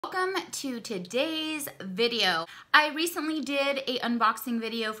Welcome to today's video. I recently did a unboxing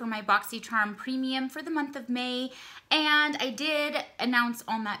video for my BoxyCharm Premium for the month of May, and I did announce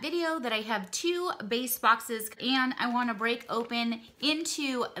on that video that I have two base boxes, and I want to break open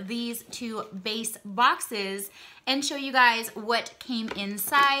into these two base boxes and show you guys what came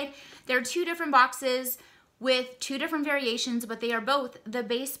inside. There are two different boxes with two different variations, but they are both the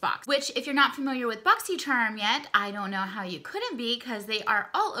base box, which if you're not familiar with BoxyCharm yet, I don't know how you couldn't be because they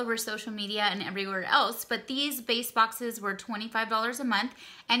are all over social media and everywhere else, but these base boxes were $25 a month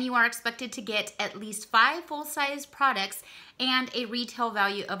and you are expected to get at least 5 full-size products and a retail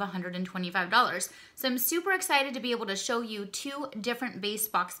value of $125. So I'm super excited to be able to show you two different base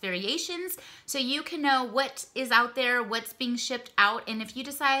box variations so you can know what is out there, what's being shipped out, and if you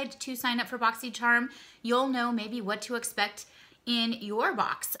decide to sign up for BoxyCharm, you'll know maybe what to expect in your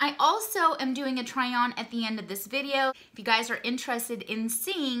box. I also am doing a try on at the end of this video. If you guys are interested in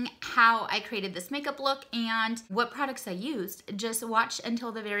seeing how I created this makeup look and what products I used, just watch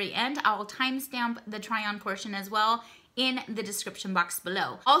until the very end. I'll timestamp the try on portion as well in the description box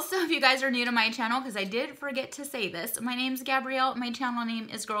below. Also, if you guys are new to my channel, because I did forget to say this, my name's Gabrielle, my channel name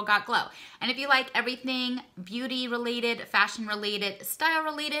is GirlGotGlow. And if you like everything beauty related, fashion related, style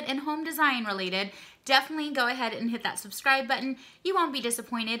related, and home design related, definitely go ahead and hit that subscribe button. You won't be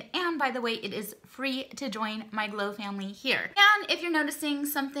disappointed. And by the way, it is free to join my Glow family here. And if you're noticing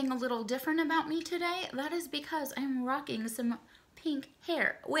something a little different about me today, that is because I'm rocking some pink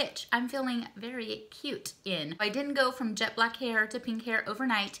hair, which I'm feeling very cute in. I didn't go from jet black hair to pink hair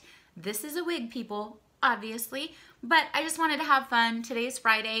overnight. This is a wig, people, obviously, but I just wanted to have fun. Today's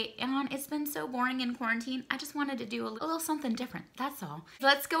Friday and it's been so boring in quarantine. I just wanted to do a little something different, that's all.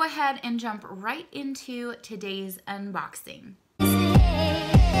 Let's go ahead and jump right into today's unboxing.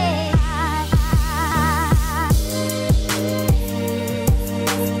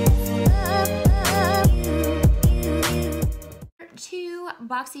 Two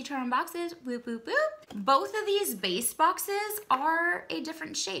BoxyCharm boxes, whoop, whoop, whoop. Both of these base boxes are a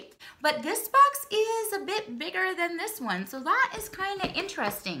different shape, but this box is a bit bigger than this one, so that is kind of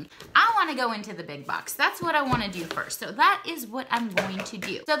interesting. I want to go into the big box. That's what I want to do first, so that is what I'm going to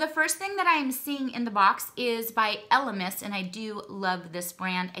do. So the first thing that I'm seeing in the box is by 𝙼𝚊𝚜, and I do love this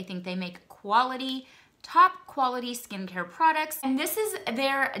brand. I think they make quality, top quality skincare products, and this is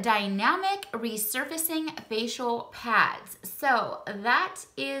their dynamic resurfacing facial pads. So that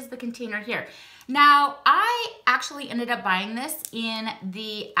is the container here. Now I actually ended up buying this in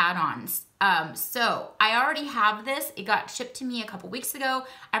the add-ons. So I already have this. It got shipped to me a couple weeks ago.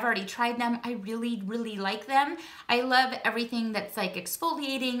 I've already tried them. I really, really like them. I love everything that's like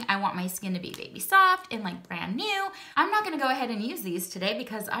exfoliating. I want my skin to be baby soft and like brand new. I'm not gonna go ahead and use these today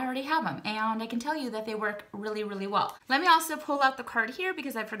because I already have them and I can tell you that they work really, really well. Let me also pull out the card here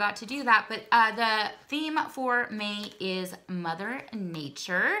because I forgot to do that, but the theme for May is Mother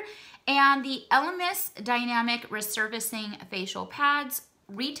Nature, and the 𝙼𝚊𝚜 Dynamic Resurfacing Facial Pads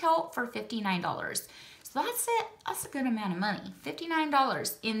retail for $59. So that's a good amount of money.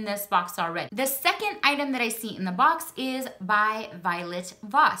 $59 in this box already. The second item that I see in the box is by Violet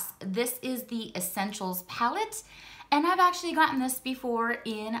Voss. This is the Essentials palette, and I've actually gotten this before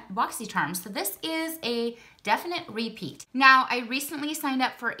in BoxyCharm. So this is a definite repeat. Now, I recently signed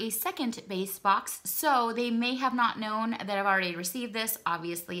up for a second base box, so they may have not known that I've already received this.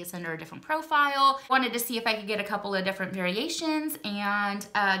 Obviously, it's under a different profile. Wanted to see if I could get a couple of different variations and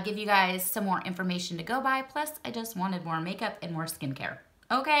give you guys some more information to go by. Plus, I just wanted more makeup and more skincare.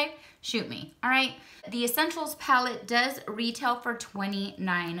 Okay, shoot me, all right? The Essentials palette does retail for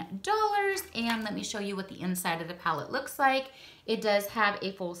 $29, and let me show you what the inside of the palette looks like. It does have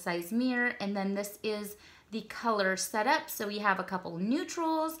a full-size mirror, and then this is the color setup. So we have a couple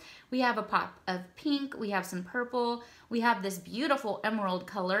neutrals, we have a pop of pink, we have some purple, we have this beautiful emerald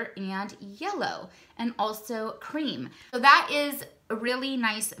color and yellow, and also cream. So that is a really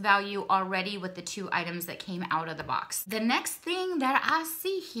nice value already with the two items that came out of the box. The next thing that I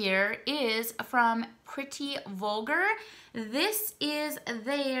see here is from Pretty Vulgar. This is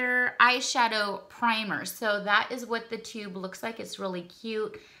their eyeshadow primer. So that is what the tube looks like. It's really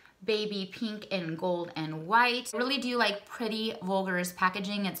cute. Baby pink and gold and white. I really do like Pretty Vulgar's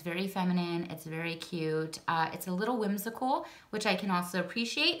packaging. It's very feminine, it's very cute. It's a little whimsical, which I can also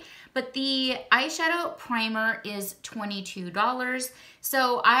appreciate. But the eyeshadow primer is $22.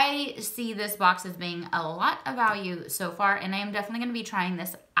 So I see this box as being a lot of value so far, and I am definitely going to be trying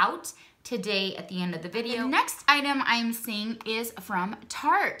this out today at the end of the video. The next item I'm seeing is from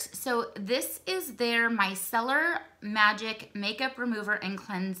Tarte. So this is their Micellar Magic Makeup Remover and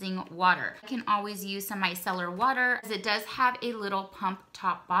Cleansing Water. I can always use some micellar water, as it does have a little pump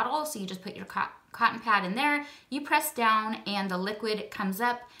top bottle. So you just put your cotton pad in there, you press down, and the liquid comes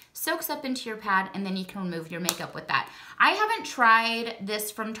up, soaks up into your pad, and then you can remove your makeup with that. I haven't tried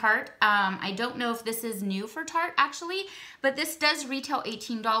this from Tarte. I don't know if this is new for Tarte actually, but this does retail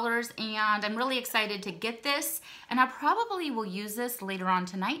 $18, and I'm really excited to get this, and I probably will use this later on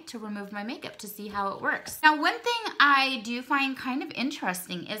tonight to remove my makeup to see how it works. Now, one thing I do find kind of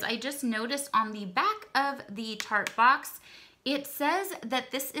interesting is I just noticed on the back of the Tarte box, it says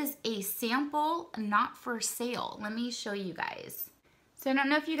that this is a sample, not for sale. Let me show you guys. So I don't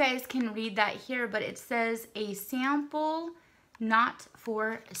know if you guys can read that here, but it says a sample, not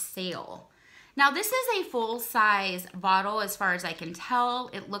for sale. Now this is a full-size bottle as far as I can tell.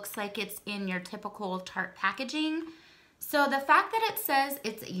 It looks like it's in your typical Tarte packaging. So the fact that it says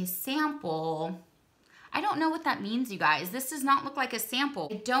it's a sample, I don't know what that means, you guys. This does not look like a sample.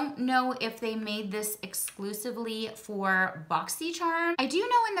 I don't know if they made this exclusively for BoxyCharm. I do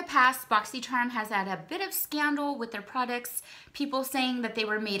know in the past, BoxyCharm has had a bit of scandal with their products, people saying that they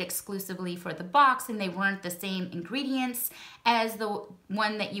were made exclusively for the box and they weren't the same ingredients as the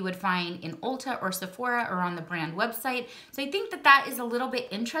one that you would find in Ulta or Sephora or on the brand website. So I think that that is a little bit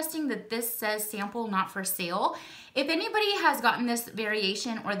interesting that this says sample, not for sale. If anybody has gotten this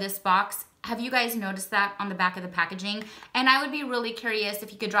variation or this box, have you guys noticed that on the back of the packaging? And I would be really curious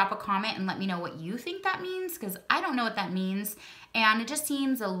if you could drop a comment and let me know what you think that means, because I don't know what that means. And it just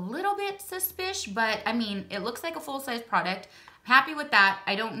seems a little bit suspicious, but I mean, it looks like a full-size product. I'm happy with that.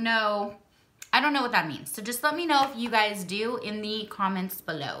 I don't know what that means. So just let me know if you guys do in the comments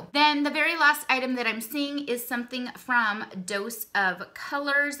below. Then the very last item that I'm seeing is something from Dose of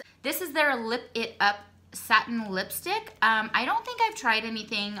Colors. This is their Lip It Up satin lipstick. I don't think I've tried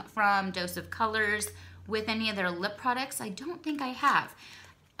anything from Dose of Colors with any of their lip products. I don't think I have.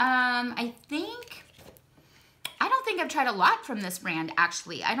 I don't think I've tried a lot from this brand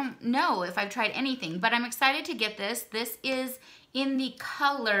actually. I don't know if I've tried anything, but I'm excited to get this. This is in the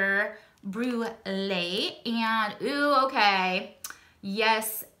color Brulee, and ooh, okay.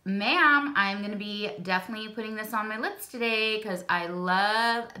 Yes, ma'am, I'm gonna be definitely putting this on my lips today because I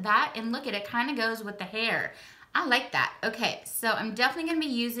love that. And look at it, kind of goes with the hair. I like that. Okay, so I'm definitely gonna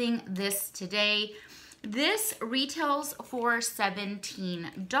be using this today. This retails for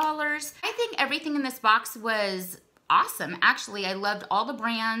 $17. I think everything in this box was awesome. Actually, I loved all the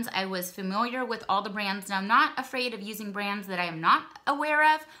brands. I was familiar with all the brands. Now, I'm not afraid of using brands that I am not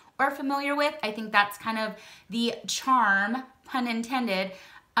aware of or familiar with. I think that's kind of the charm, pun intended,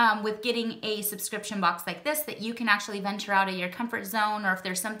 with getting a subscription box like this, that you can actually venture out of your comfort zone, or if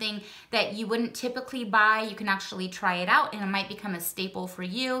there's something that you wouldn't typically buy, you can actually try it out and it might become a staple for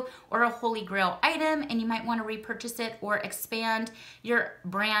you or a holy grail item, and you might want to repurchase it or expand your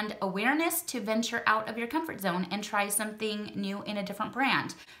brand awareness to venture out of your comfort zone and try something new in a different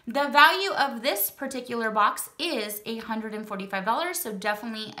brand. The value of this particular box is $145, so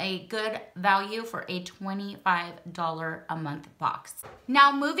definitely a good value for a $25 a month box.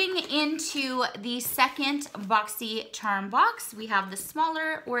 Now, moving into the second BoxyCharm box, we have the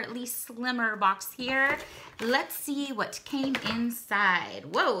smaller, or at least slimmer box here. Let's see what came inside.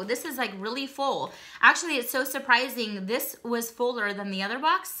 Whoa, this is like really full. Actually, it's so surprising. This was fuller than the other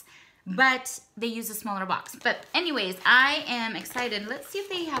box, but they use a smaller box. But anyways, I am excited. Let's see if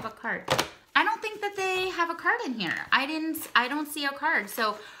they have a card. I don't think that they have a card in here. I don't see a card.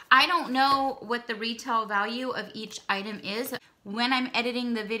 So I don't know what the retail value of each item is. When I'm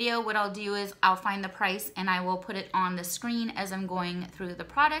editing the video, what I'll do is I'll find the price and I will put it on the screen as I'm going through the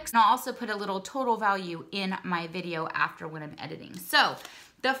products. And I'll also put a little total value in my video after when I'm editing. So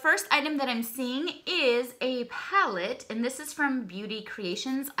the first item that I'm seeing is a palette, and this is from Beauty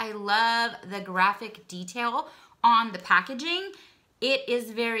Creations. I love the graphic detail on the packaging. It is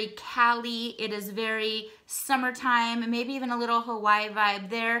very Cali, it is very summertime, maybe even a little Hawaii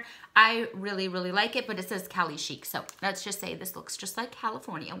vibe there. I really, really like it, but it says Cali chic. So let's just say this looks just like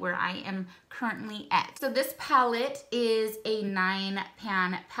California, where I am currently at. So this palette is a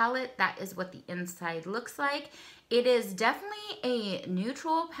 9-pan palette. That is what the inside looks like. It is definitely a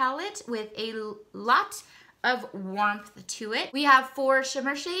neutral palette with a lot of warmth to it. We have 4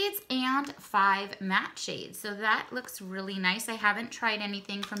 shimmer shades and 5 matte shades. So that looks really nice. I haven't tried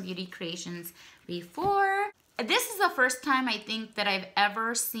anything from Beauty Creations before. This is the first time I think that I've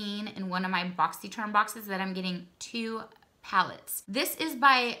ever seen in one of my BoxyCharm boxes that I'm getting 2 palettes. This is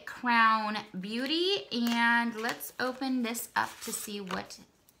by Crown Beauty, and let's open this up to see what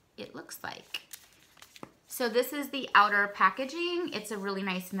it looks like. So this is the outer packaging. It's a really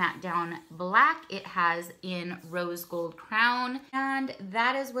nice matte down black. It has in rose gold crown, and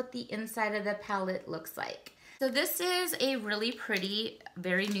that is what the inside of the palette looks like. So this is a really pretty,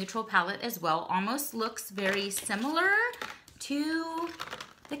 very neutral palette as well. Almost looks very similar to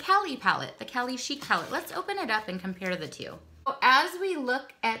the Cali palette, the Cali Chic palette. Let's open it up and compare the two. So as we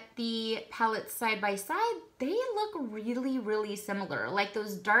look at the palettes side by side, they look really, really similar. Like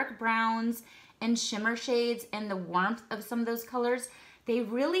those dark browns and shimmer shades and the warmth of some of those colors, they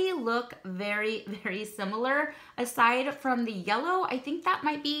really look very, very similar. Aside from the yellow, I think that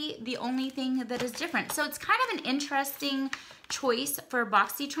might be the only thing that is different. So it's kind of an interesting choice for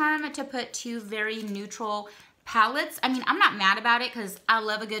BoxyCharm to put two very neutral palettes. I mean, I'm not mad about it because I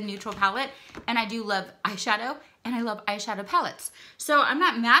love a good neutral palette, and I do love eyeshadow, and I love eyeshadow palettes. So I'm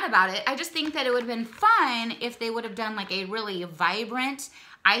not mad about it. I just think that it would have been fun if they would have done like a really vibrant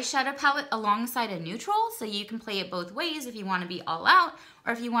eyeshadow palette alongside a neutral, so you can play it both ways if you want to be all out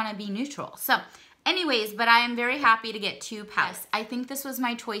or if you want to be neutral. So anyways, but I am very happy to get two palettes. I think this was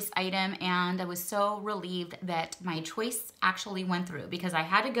my choice item, and I was so relieved that my choice actually went through, because I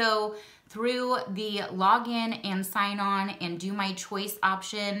had to go through the login and sign on and do my choice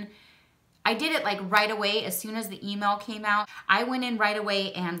option. I did it like right away as soon as the email came out. I went in right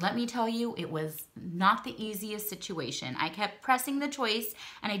away, and let me tell you, it was not the easiest situation. I kept pressing the choice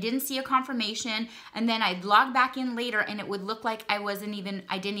and I didn't see a confirmation, and then I'd log back in later and it would look like I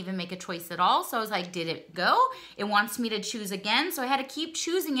didn't even make a choice at all. So I was like, did it go? It wants me to choose again. So I had to keep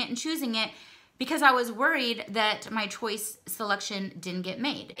choosing it and choosing it, because I was worried that my choice selection didn't get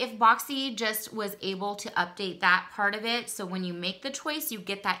made. If Boxy just was able to update that part of it, so when you make the choice, you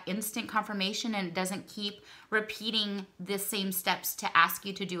get that instant confirmation and it doesn't keep repeating the same steps to ask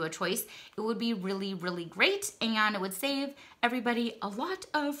you to do a choice, it would be really, really great, and it would save everybody a lot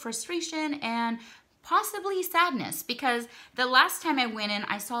of frustration and possibly sadness, because the last time I went in,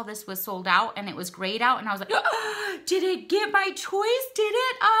 I saw this was sold out and it was grayed out, and I was like, oh, did it get my choice? Did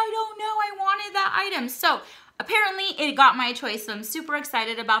it? I don't know. I wanted that item. So apparently it got my choice, so I'm super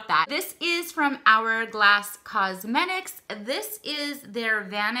excited about that. This is from Hourglass Cosmetics. This is their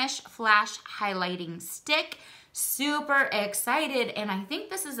Vanish Flash Highlighting Stick. Super excited, and I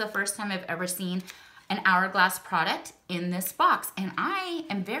think this is the first time I've ever seen an Hourglass product in this box, and I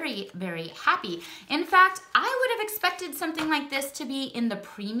am very, very happy. In fact, I would have expected something like this to be in the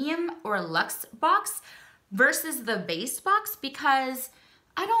premium or luxe box versus the base box, because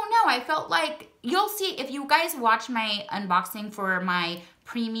I don't know, I felt like, you'll see if you guys watch my unboxing for my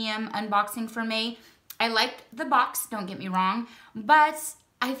premium unboxing for May, I liked the box, don't get me wrong, but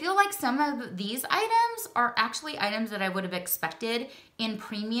I feel like some of these items are actually items that I would have expected in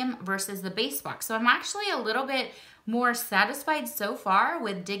premium versus the base box. So I'm actually a little bit more satisfied so far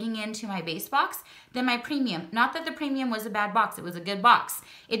with digging into my base box than my premium. Not that the premium was a bad box, it was a good box.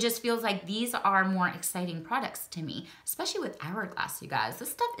 It just feels like these are more exciting products to me, especially with Hourglass, you guys.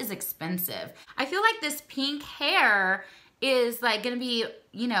 This stuff is expensive. I feel like this pink hair is like gonna be,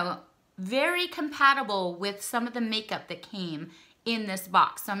 you know, very compatible with some of the makeup that came in this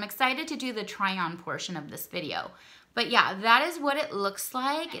box. So I'm excited to do the try on portion of this video. But yeah, that is what it looks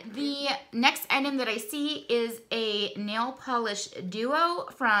like. The next item that I see is a nail polish duo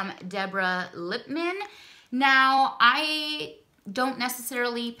from 𝙵𝚊𝚕𝚑. Now, I don't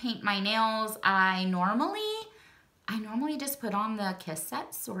necessarily paint my nails. I normally just put on the kiss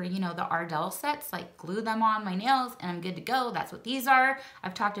sets, or you know, the Ardell sets, like glue them on my nails and I'm good to go. That's what these are.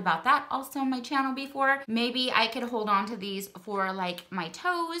 I've talked about that also on my channel before. Maybe I could hold on to these for like my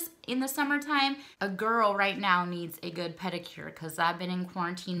toes in the summertime. A girl right now needs a good pedicure, because I've been in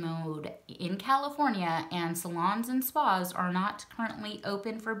quarantine mode in California and salons and spas are not currently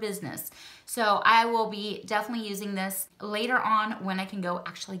open for business. So I will be definitely using this later on when I can go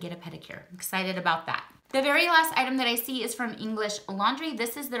actually get a pedicure. I'm excited about that. The very last item that I see is from English Laundry.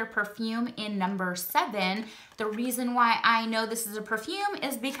 This is their perfume in number 7. The reason why I know this is a perfume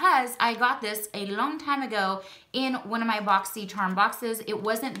is because I got this a long time ago in one of my BoxyCharm boxes. It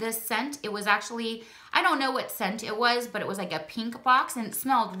wasn't this scent. It was actually, I don't know what scent it was, but it was like a pink box and it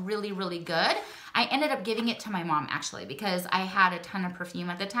smelled really, really good. I ended up giving it to my mom actually, because I had a ton of perfume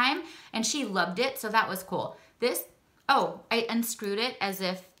at the time and she loved it, so that was cool. This, oh, I unscrewed it as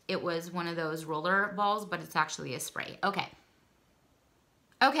if it was one of those roller balls, but it's actually a spray. Okay.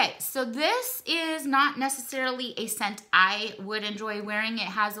 Okay, so this is not necessarily a scent I would enjoy wearing. It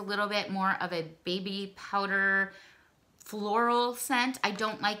has a little bit more of a baby powder floral scent. I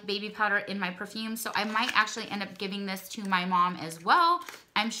don't like baby powder in my perfume, so I might actually end up giving this to my mom as well.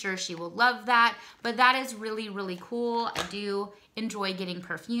 I'm sure she will love that, but that is really, really cool. I do enjoy getting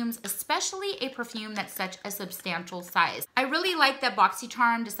perfumes, especially a perfume that's such a substantial size. I really like that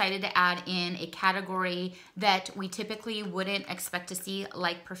BoxyCharm decided to add in a category that we typically wouldn't expect to see,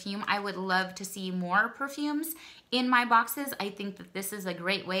 like perfume. I would love to see more perfumes in my boxes. I think that this is a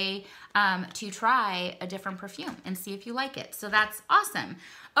great way to try a different perfume and see if you like it. So that's awesome.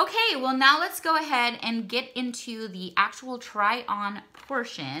 Okay, well now let's go ahead and get into the actual try on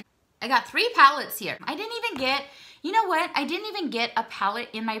portion. I got 3 palettes here. I didn't even get, you know what? I didn't even get a palette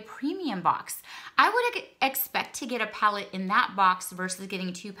in my premium box. I would expect to get a palette in that box versus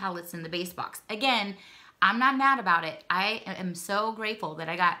getting 2 palettes in the base box. Again, I'm not mad about it. I am so grateful that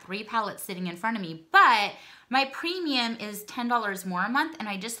I got 3 palettes sitting in front of me, but my premium is $10 more a month, and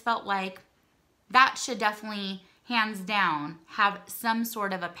I just felt like that should definitely, hands down, have some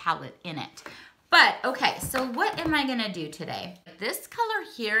sort of a palette in it. But okay, so what am I gonna do today? This color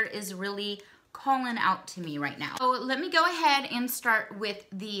here is really calling out to me right now. So let me go ahead and start with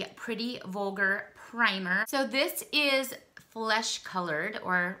the Pretty Vulgar Primer. So this is flesh colored,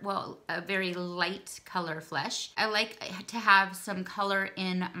 or well, a very light color flesh. I like to have some color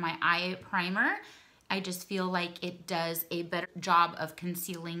in my eye primer. I just feel like it does a better job of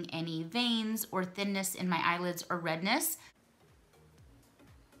concealing any veins or thinness in my eyelids or redness.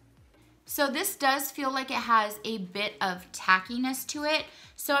 So this does feel like it has a bit of tackiness to it.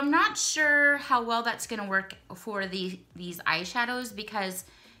 So I'm not sure how well that's gonna work for these eyeshadows, because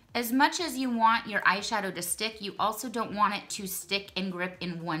as much as you want your eyeshadow to stick, you also don't want it to stick and grip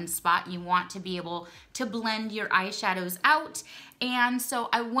in one spot. You want to be able to blend your eyeshadows out. And so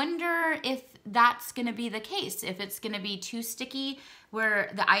I wonder if that's gonna be the case, if it's gonna be too sticky where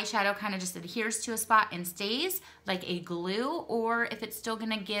the eyeshadow kind of just adheres to a spot and stays like a glue, or if it's still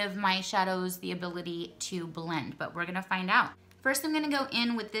gonna give my shadows the ability to blend, but we're gonna find out. First, I'm gonna go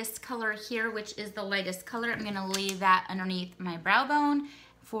in with this color here, which is the lightest color. I'm gonna lay that underneath my brow bone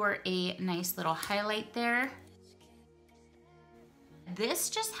for a nice little highlight there. This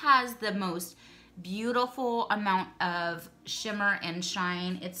just has the most beautiful amount of shimmer and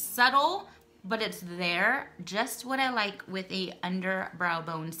shine. It's subtle, but it's there, just what I like with a under brow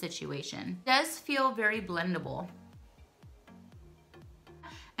bone situation. It does feel very blendable.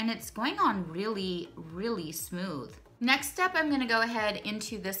 And it's going on really, really smooth. Next up, I'm gonna go ahead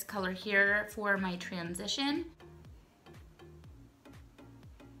into this color here for my transition.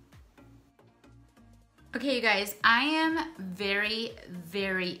 Okay, you guys, I am very,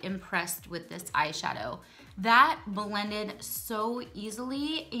 very impressed with this eyeshadow. That blended so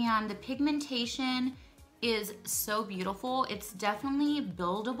easily, and the pigmentation is so beautiful. It's definitely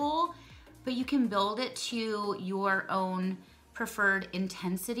buildable, but you can build it to your own preferred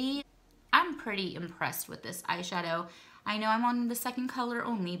intensity. I'm pretty impressed with this eyeshadow. I know I'm on the second color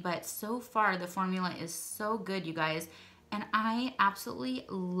only, but so far the formula is so good, you guys, and I absolutely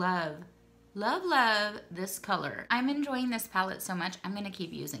love this color. I'm enjoying this palette so much, I'm gonna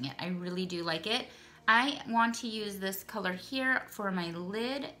keep using it. I really do like it. I want to use this color here for my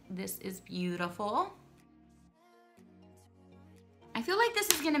lid. This is beautiful. I feel like this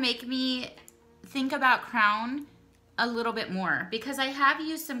is gonna make me think about Crown a little bit more, because I have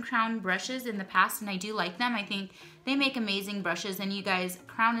used some Crown brushes in the past and I do like them. I think they make amazing brushes, and you guys,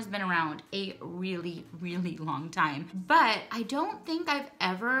 Crown has been around a really, really long time. But I don't think I've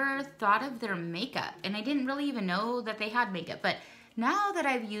ever thought of their makeup, and I didn't really even know that they had makeup. But now that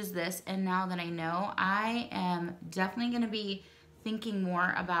I've used this and now that I know, I am definitely gonna be thinking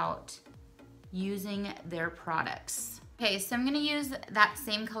more about using their products. Okay, so I'm gonna use that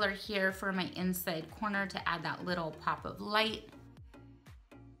same color here for my inside corner to add that little pop of light.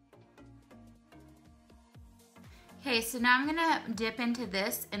 Okay, so now I'm gonna dip into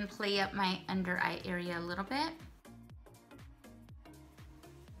this and play up my under eye area a little bit.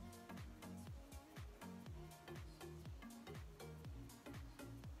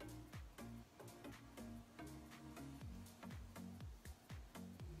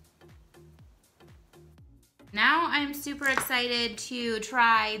 Now I'm super excited to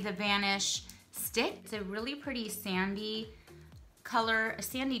try the Vanish stick. It's a really pretty sandy color, a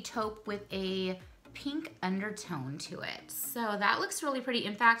sandy taupe with a pink undertone to it. So that looks really pretty.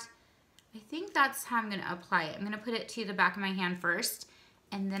 In fact, I think that's how I'm gonna apply it. I'm gonna put it to the back of my hand first,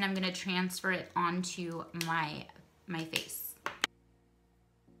 and then I'm gonna transfer it onto my face.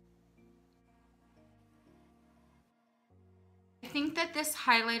 I think that this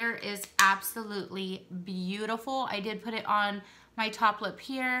highlighter is absolutely beautiful. I did put it on my top lip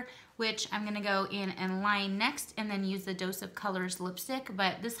here which I'm gonna go in and line next and then use the Dose of Colors lipstick.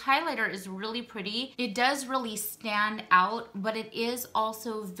 But this highlighter is really pretty. It does really stand out, but it is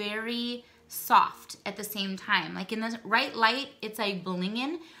also very soft at the same time. Like in the right light, it's like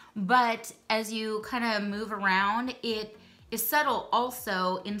blinging, but as you kind of move around, it is subtle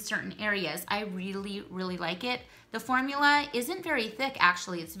also in certain areas. I really, really like it. The formula isn't very thick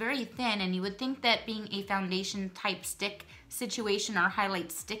actually, it's very thin, and you would think that being a foundation type stick situation or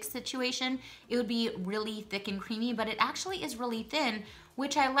highlight stick situation, it would be really thick and creamy, but it actually is really thin,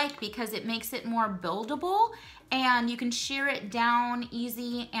 which I like because it makes it more buildable and you can shear it down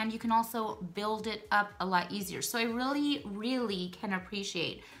easy and you can also build it up a lot easier. So I really, really can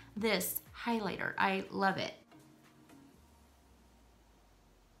appreciate this highlighter. I love it.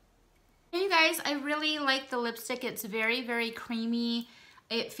 Hey you guys, I really like the lipstick. It's very, very creamy.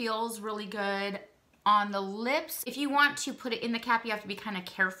 It feels really good on the lips. If you want to put it in the cap, you have to be kind of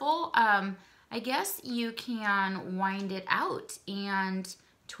careful. I guess you can wind it out and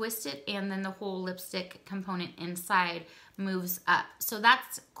twist it, and then the whole lipstick component inside moves up. So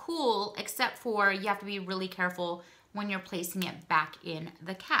that's cool, except for you have to be really careful when you're placing it back in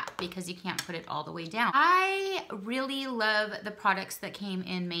the cap because you can't put it all the way down. I really love the products that came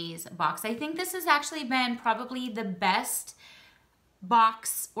in May's box. I think this has actually been probably the best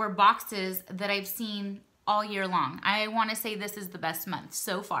box or boxes that I've seen all year long. I want to say this is the best month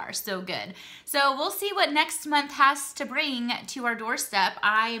so far. So good. So we'll see what next month has to bring to our doorstep.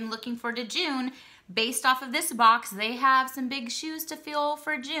 I am looking forward to June. Based off of this box, they have some big shoes to fill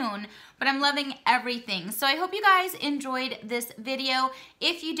for June, but I'm loving everything. So I hope you guys enjoyed this video.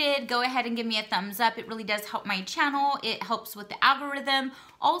 If you did, go ahead and give me a thumbs up. It really does help my channel. It helps with the algorithm.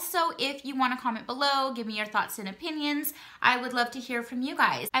 Also, if you want to comment below, give me your thoughts and opinions. I would love to hear from you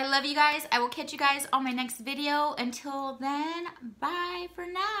guys. I love you guys. I will catch you guys on my next video. Until then, bye for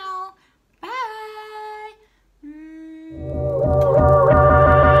now. Bye.